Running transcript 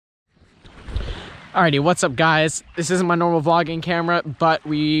Alrighty, what's up guys? This isn't my normal vlogging camera, but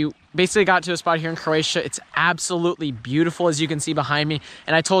we basically got to a spot here in Croatia. It's absolutely beautiful, as you can see behind me.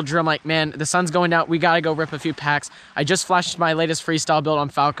 And I told Drew, I'm like, man, the sun's going down. We gotta go rip a few packs. I just flashed my latest freestyle build on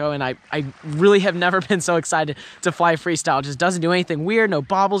Falco, and I really have never been so excited to fly freestyle. It just doesn't do anything weird, no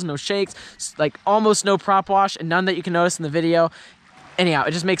bobbles, no shakes, like almost no prop wash, and none that you can notice in the video. Anyhow,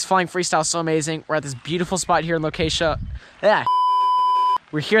 it just makes flying freestyle so amazing. We're at this beautiful spot here in Locatia.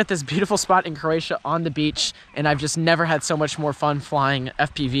 We're here at this beautiful spot in Croatia on the beach, and I've just never had so much more fun flying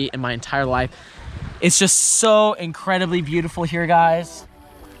FPV in my entire life. It's just so incredibly beautiful here, guys.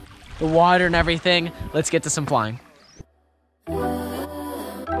 The water and everything. Let's get to some flying.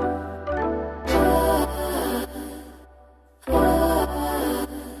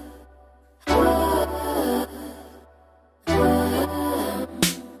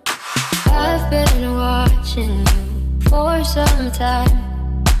 I've been watching you for some time.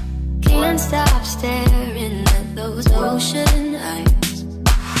 Can't stop staring at those ocean eyes.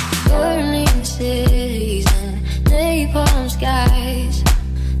 Burning cities and napalm skies.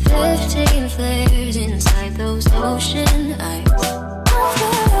 15 flares inside those ocean